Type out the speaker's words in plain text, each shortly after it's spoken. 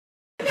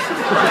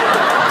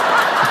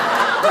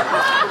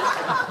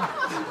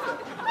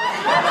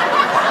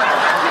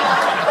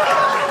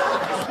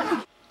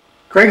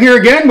Craig here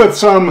again with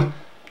some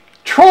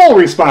troll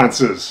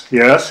responses,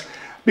 yes.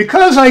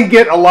 Because I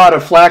get a lot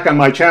of flack on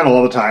my channel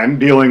all the time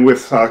dealing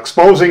with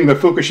exposing the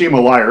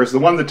Fukushima liars, the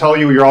ones that tell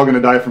you you're all going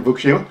to die from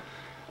Fukushima,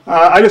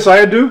 I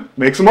decided to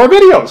make some more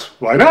videos.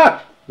 Why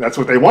not? That's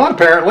what they want,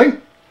 apparently.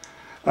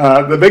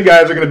 The big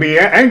guys are going to be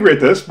angry at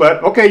this,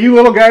 but okay, you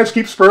little guys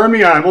keep spurring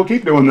me on. We'll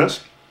keep doing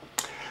this.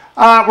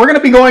 We're going to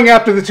be going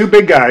after the two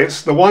big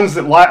guys, the ones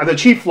that the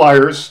chief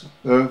liars,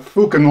 the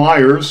Fukin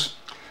liars.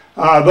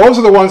 Those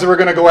are the ones that we're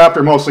going to go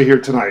after mostly here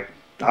tonight.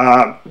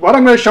 What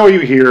I'm going to show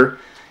you here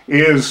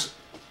is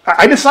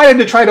I decided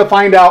to try to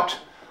find out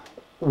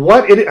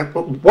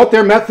what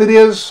their method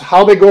is,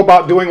 how they go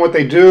about doing what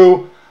they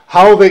do,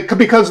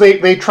 because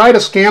they try to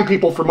scam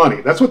people for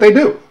money. That's what they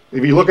do.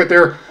 If you look at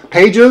their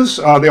pages,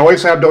 they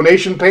always have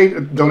donations,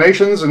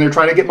 and they're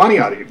trying to get money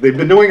out of you. They've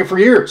been doing it for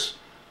years.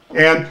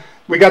 And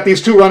we got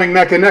these two running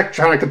neck and neck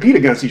trying to compete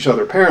against each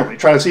other, apparently.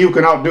 Try to see who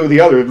can outdo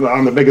the other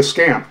on the biggest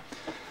scam.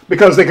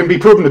 Because they can be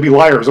proven to be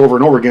liars over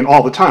and over again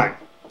all the time.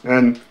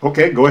 And,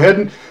 okay, go ahead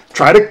and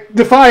try to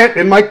defy it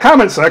in my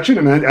comment section.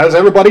 And as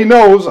everybody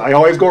knows, I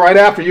always go right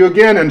after you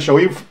again and show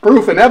you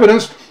proof and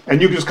evidence,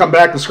 and you just come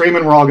back to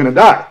screaming we're all going to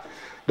die.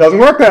 Doesn't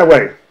work that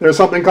way. There's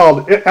something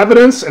called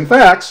evidence and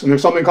facts, and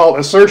there's something called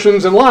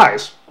assertions and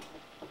lies.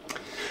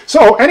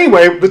 So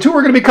anyway, the two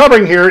we're going to be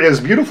covering here is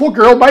Beautiful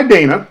Girl by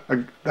Dana.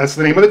 That's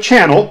the name of the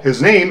channel.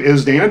 His name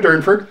is Dana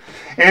Durnford.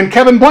 And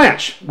Kevin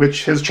Blanch,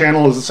 which his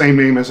channel is the same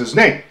name as his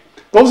name.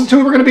 Those are the two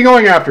we're going to be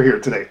going after here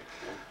today.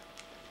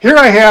 Here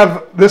I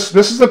have, this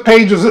is the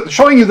page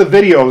showing you the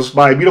videos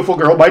by Beautiful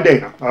Girl by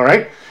Dana, all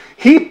right?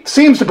 He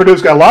seems to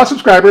produce, got a lot of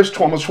subscribers,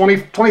 almost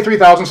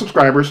 23,000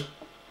 subscribers,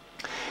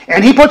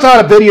 and he puts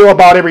out a video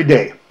about every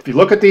day. If you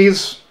look at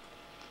these,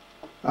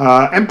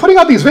 and putting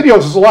out these videos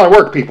is a lot of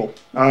work, people.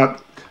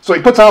 So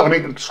he puts out,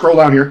 let me scroll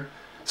down here.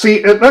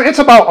 See, it's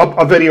about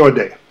a video a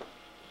day,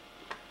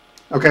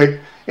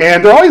 okay?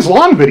 And they're always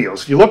long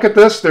videos. If you look at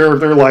this, they're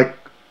like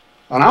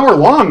an hour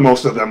long,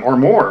 most of them, or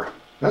more.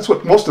 That's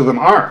what most of them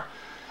are.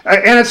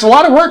 And it's a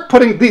lot of work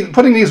putting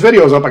these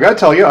videos up. I gotta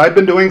tell you, I've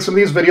been doing some of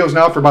these videos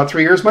now for about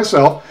 3 years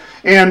myself.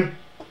 And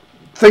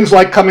things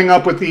like coming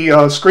up with the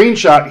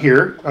screenshot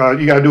here,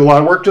 you gotta do a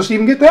lot of work just to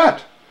even get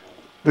that.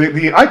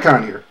 The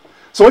icon here.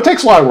 So it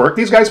takes a lot of work.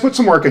 These guys put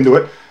some work into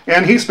it.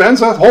 And he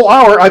spends a whole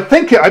hour. I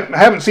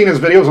haven't seen his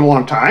videos in a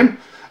long time.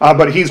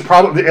 But it's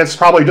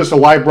probably just a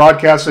live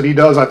broadcast that he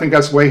does. I think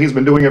that's the way he's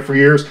been doing it for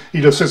years. He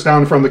just sits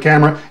down in front of the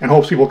camera and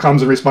hopes people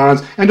comes and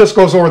responds and just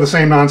goes over the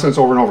same nonsense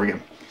over and over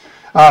again.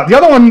 The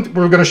other one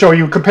we're going to show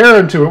you,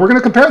 comparing to, we're going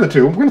to compare the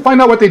two. We're going to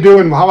find out what they do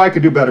and how I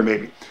could do better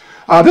maybe.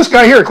 This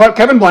guy here,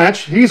 Kevin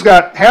Blanch, he's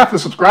got half the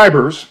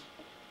subscribers.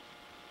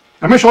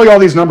 I'm going to show you all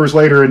these numbers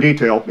later in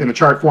detail in a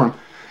chart form.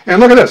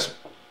 And look at this.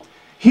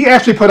 He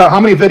actually put out, how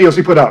many videos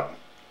he put out?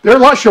 They're a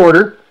lot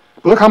shorter,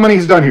 but look how many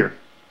he's done here.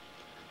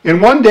 In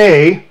one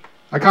day,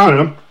 I counted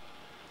them,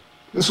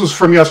 this was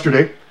from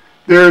yesterday,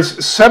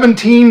 there's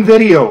 17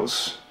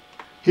 videos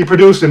he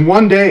produced in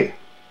one day.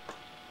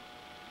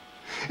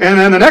 And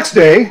then the next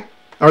day,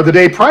 or the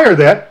day prior to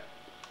that,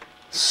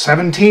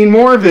 17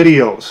 more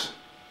videos.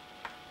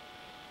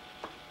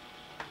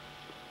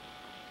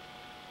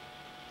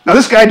 Now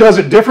this guy does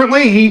it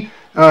differently. He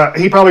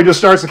probably just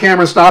starts the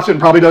camera, stops it, and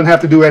probably doesn't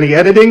have to do any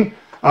editing.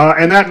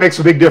 And that makes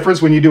a big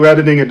difference. When you do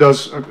editing, it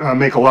does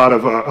make a lot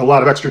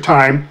of extra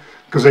time,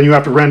 because then you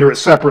have to render it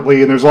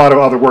separately, and there's a lot of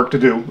other work to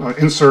do.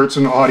 Inserts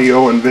and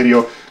audio and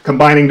video,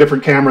 combining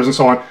different cameras and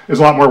so on. There's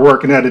a lot more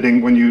work in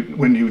editing when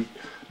you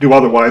do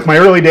otherwise. My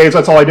early days,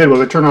 that's all I did was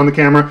I turned on the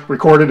camera,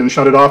 recorded and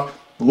shut it off,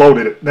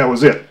 loaded it. That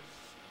was it.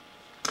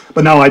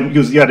 But now I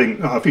use the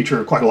editing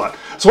feature quite a lot.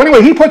 So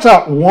anyway, he puts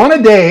out one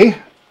a day.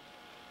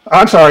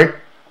 I'm sorry,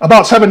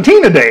 about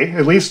 17 a day,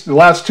 at least the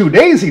last 2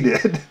 days he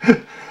did.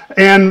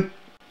 And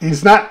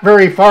he's not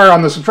very far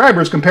on the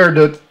subscribers compared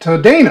to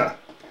Dana.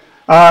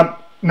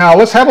 Now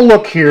let's have a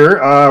look here.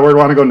 Where do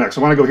I want to go next?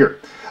 I want to go here.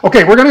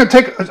 Okay, we're going to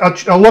take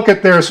a look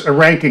at their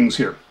rankings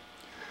here.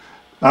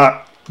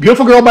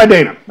 Beautiful Girl by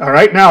Dana. All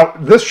right, now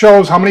this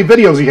shows how many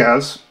videos he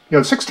has. He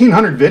has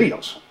 1,600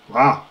 videos.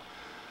 Wow.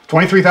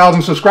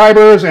 23,000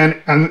 subscribers and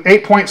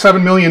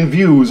 8.7 million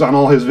views on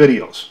all his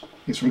videos.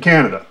 He's from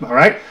Canada. All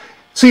right.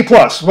 C+.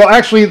 Well,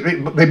 actually,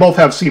 they both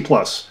have C+.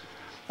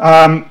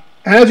 And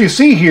as you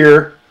see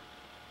here,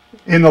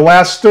 in the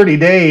last 30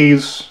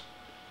 days,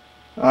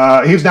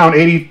 he's down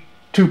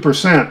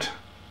 82%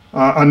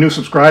 on new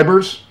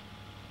subscribers.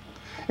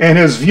 And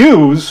his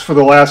views for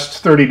the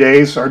last 30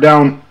 days are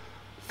down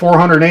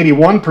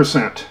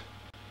 481%.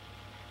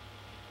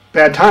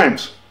 Bad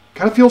times.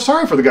 Kind of feel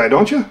sorry for the guy,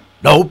 don't you?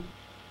 Nope.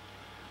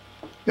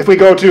 If we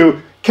go to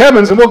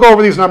Kevin's, and we'll go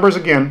over these numbers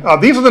again.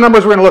 These are the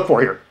numbers we're going to look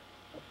for here.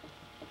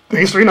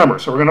 These three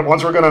numbers. So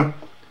ones we're going to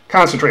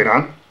concentrate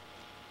on.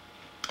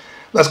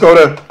 Let's go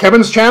to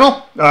Kevin's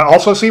channel,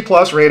 also C+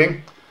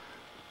 rating.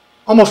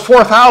 Almost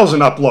 4,000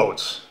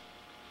 uploads.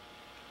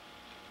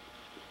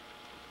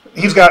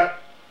 He's got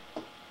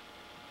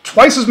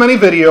twice as many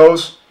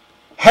videos,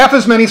 half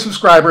as many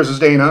subscribers as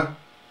Dana,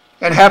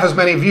 and half as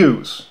many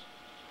views.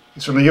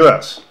 He's from the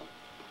US.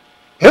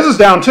 His is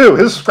down too.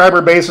 His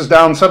subscriber base is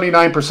down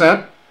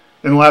 79%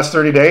 in the last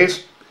 30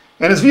 days.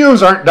 And his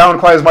views aren't down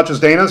quite as much as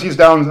Dana's. He's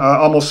down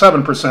almost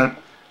 7%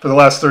 for the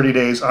last 30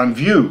 days on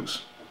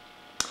views.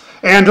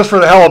 And just for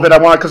the hell of it,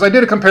 because I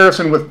did a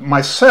comparison with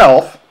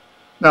myself.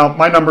 Now,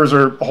 my numbers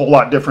are a whole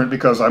lot different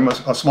because I'm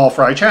a small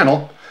fry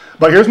channel.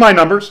 But here's my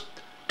numbers.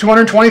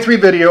 223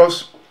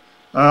 videos,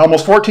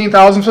 almost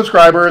 14,000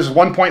 subscribers,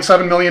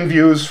 1.7 million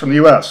views from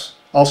the US.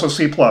 Also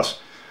C+.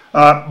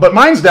 But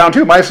mine's down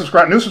too. My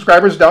new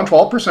subscribers down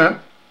 12%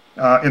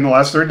 in the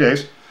last 30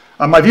 days.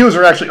 My views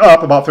are actually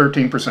up about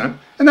 13.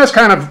 And that's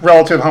kind of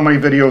relative how many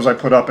videos I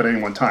put up at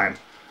any one time.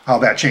 How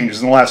that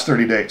changes in the last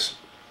 30 days.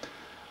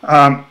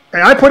 And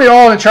I put it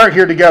all in a chart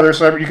here together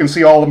so you can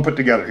see all of them put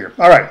together here.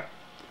 All right.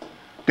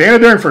 Dana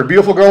Durnford,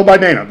 Beautiful Girl by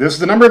Dana. This is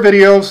the number of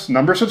videos,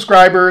 number of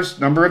subscribers,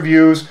 number of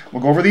views.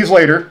 We'll go over these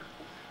later.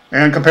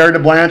 And compared to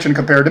Blanche and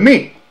compared to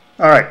me.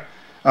 All right.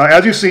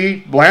 As you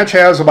see, Blanche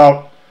has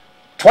about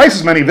twice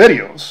as many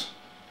videos.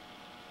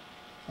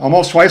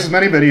 Almost twice as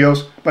many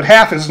videos. But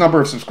half his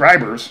number of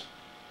subscribers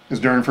is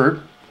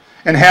Durnford.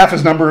 And half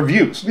his number of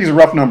views. These are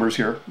rough numbers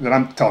here that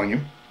I'm telling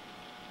you.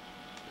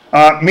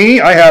 Me,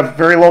 I have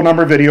very low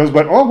number of videos.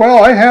 But, oh,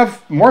 well, I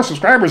have more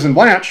subscribers than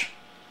Blanche.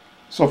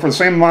 So for the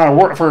same amount of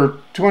work, for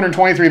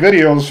 223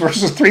 videos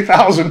versus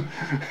 3,000,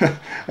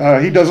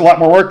 he does a lot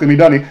more work than me,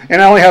 doesn't he?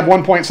 And I only have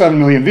 1.7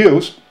 million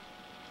views.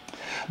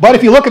 But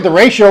if you look at the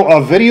ratio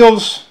of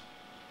videos,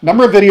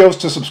 number of videos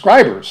to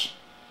subscribers,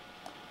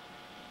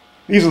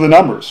 these are the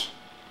numbers.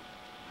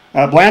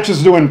 Blanche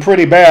is doing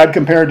pretty bad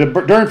compared to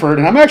Durnford,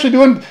 and I'm actually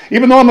doing,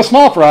 even though I'm a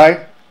small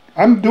fry,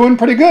 I'm doing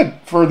pretty good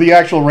for the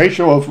actual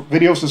ratio of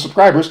videos to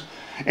subscribers.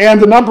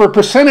 And the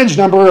percentage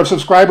number of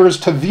subscribers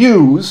to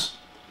views,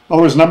 in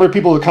other words, the number of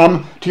people that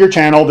come to your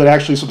channel that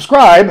actually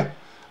subscribe,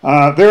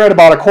 they're at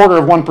about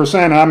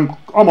 1/4%, and I'm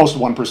almost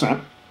 1%.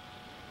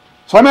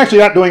 So I'm actually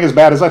not doing as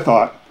bad as I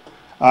thought.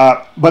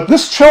 But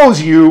this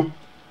shows you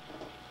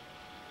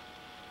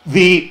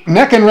the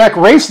neck and neck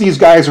race these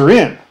guys are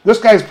in. This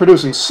guy's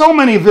producing so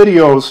many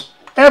videos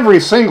every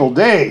single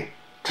day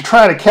to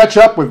try to catch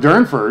up with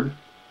Durnford,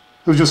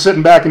 who's just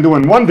sitting back and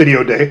doing one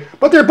video a day.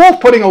 But they're both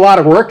putting a lot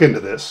of work into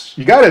this.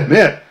 You got to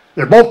admit,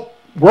 they're both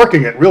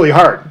working it really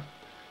hard.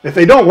 If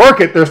they don't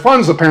work it, their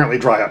funds apparently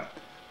dry up.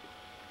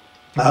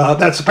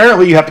 That's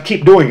apparently you have to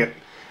keep doing it.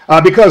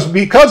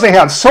 Because they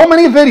have so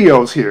many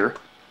videos here,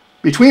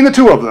 between the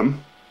two of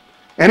them,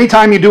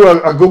 anytime you do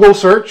a Google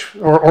search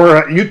or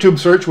a YouTube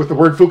search with the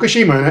word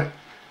Fukushima in it,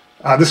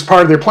 this is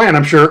part of their plan,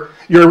 I'm sure,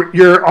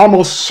 you're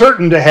almost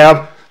certain to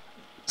have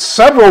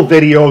several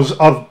videos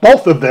of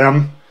both of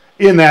them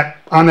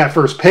on that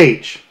first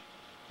page.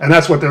 And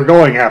that's what they're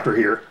going after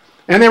here.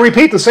 And they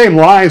repeat the same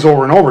lies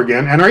over and over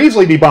again and are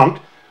easily debunked.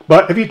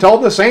 But if you tell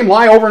the same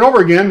lie over and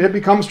over again, it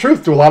becomes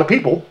truth to a lot of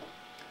people.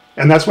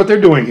 And that's what they're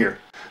doing here.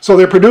 So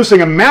they're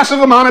producing a massive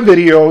amount of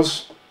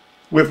videos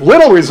with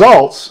little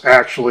results,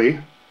 actually.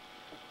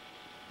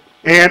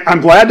 And I'm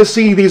glad to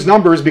see these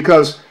numbers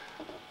because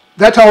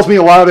that tells me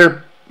a lot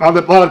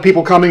of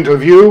people coming to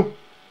view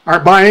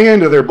aren't buying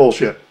into their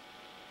bullshit.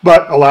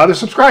 But a lot of the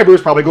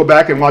subscribers probably go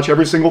back and watch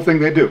every single thing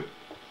they do.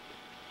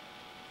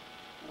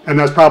 And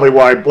that's probably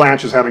why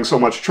Blanche is having so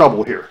much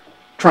trouble here,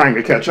 trying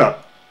to catch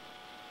up.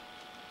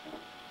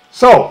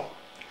 So,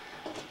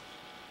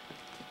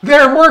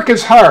 their work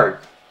is hard.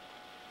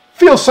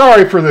 Feel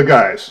sorry for the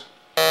guys.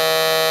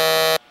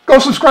 Go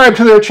subscribe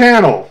to their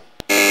channel.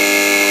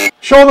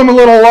 Show them a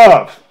little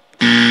love.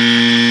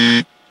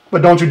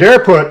 But don't you dare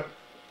put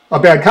a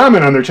bad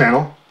comment on their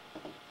channel,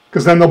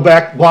 because then they'll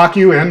block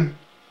you and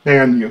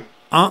ban you.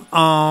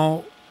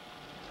 Uh-oh.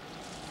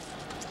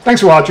 Thanks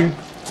for watching.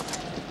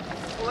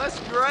 Well, that's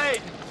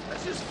great.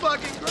 That's just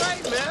fucking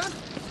great, man.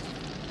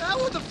 Now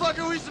what the fuck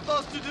are we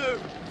supposed to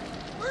do?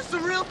 We're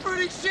some real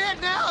pretty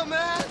shit now,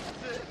 man.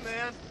 That's it,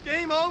 man.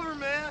 Game over,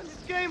 man.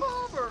 It's game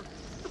over.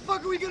 What the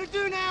fuck are we gonna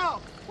do now?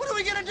 What are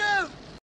we gonna do?